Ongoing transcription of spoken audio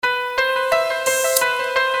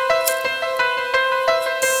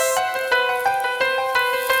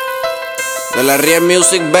De la Real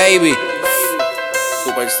Music, baby.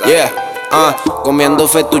 Superstar. Yeah. Comiendo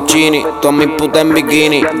fettuccini, todas mis putas en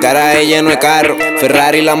bikini. Garaje lleno de carro,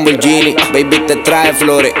 Ferrari, Lamborghini. Baby te trae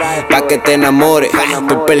flores, pa' que te enamores.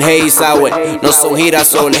 Purple Haze Sour, no son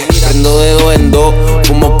girasoles. Prendo de dos en dos,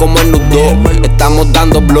 fumo como en nudo. Estamos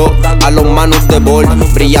dando blow a los manos de bol.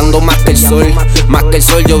 Brillando más que el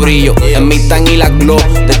sol yo brillo. En mi tan y la glow,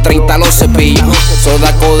 de 30 los cepillos.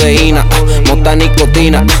 Soda, codeína, mota,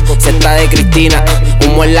 nicotina. Cesta de Cristina,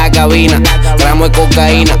 humo en la cabina. Gramo de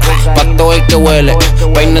cocaína, pa' todo el que huele.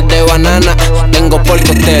 Peines de banana, tengo por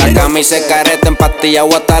costela. La camisa de careta, empastillado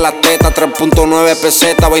hasta las tetas. 3.9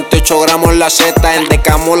 pesetas, 28 gramos la seta.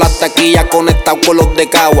 Endecamos las taquillas, conectado con los de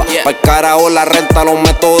Cagua. Pa'l carajo la renta, los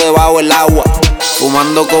meto debajo del agua.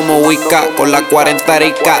 Fumando como whisky, con la 40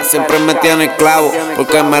 rica. Siempre me tiene clavo,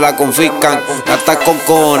 porque me la confiscan. Gastas con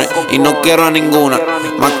cojones, y no quiero a ninguna.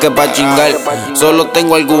 Más que pa' chingar, solo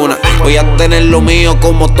tengo alguna. Voy a tener lo mío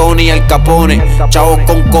como Tony y Al Capone. Chavos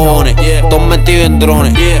con cojones, todos metidos en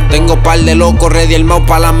drones. Tengo par de locos ready armados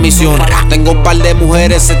pa' las misiones. Tengo par de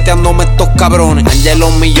mujeres seteándome estos cabrones.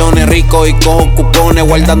 Angelos millones ricos y cojo cupones.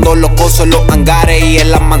 Guardando los cosos en los hangares y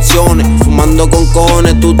en las mansiones. Fumando con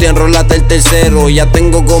cojones, tú te enrolaste el tercero. Ya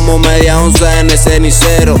tengo como media onza en el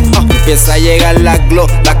cenicero. Empieza a llegar la glow,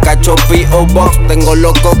 la cacho P.O. Box. Tengo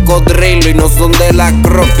los cocodrilos y no son de la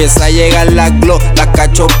Croc. Empieza a llegar la glow, la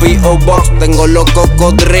cacho P.O. Box. Tengo los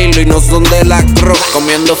cocodrilos y no son de la Croc.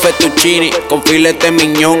 Comiendo fettuccini con filete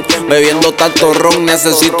miñón. Bebiendo tanto ron,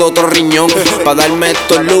 necesito otro riñón. Pa' darme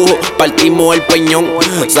estos lujos, partimos el peñón.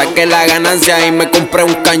 Saqué la ganancia y me compré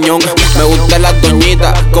un cañón. Me gustan las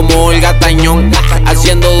doñitas como Olga Tañón.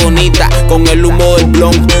 Haciendo donita con el humo del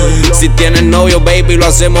blon. Si tienes novio, baby, lo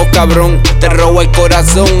hacemos cabrón. Te robo el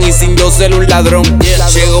corazón y sin yo ser un ladrón.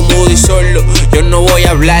 Llego moody solo, yo no voy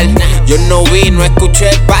a hablar. Yo no vi, no escuché,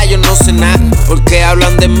 pa' yo no sé nada. ¿Por qué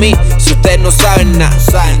hablan de mí si ustedes no saben nada?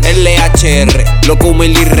 LHR, loco,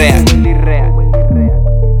 humilde y real.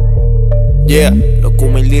 Yeah, loco,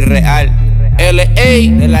 humilde y real. L.A.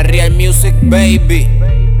 de la Real Music, baby.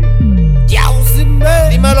 Jon.Z,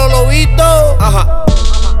 dímelo, lobito. Ajá.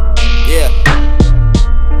 Yeah.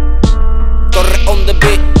 Torre on the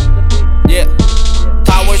beat. Yeah.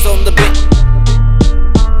 Towers on the beat.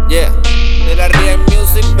 Yeah. De la Real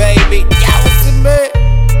Music, baby. Jon.Z.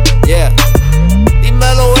 Yeah.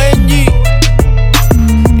 Dímelo, Benji.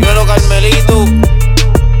 Dímelo, Carmelito.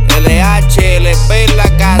 LH, LP en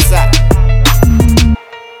la casa.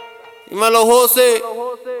 Dímelo, José.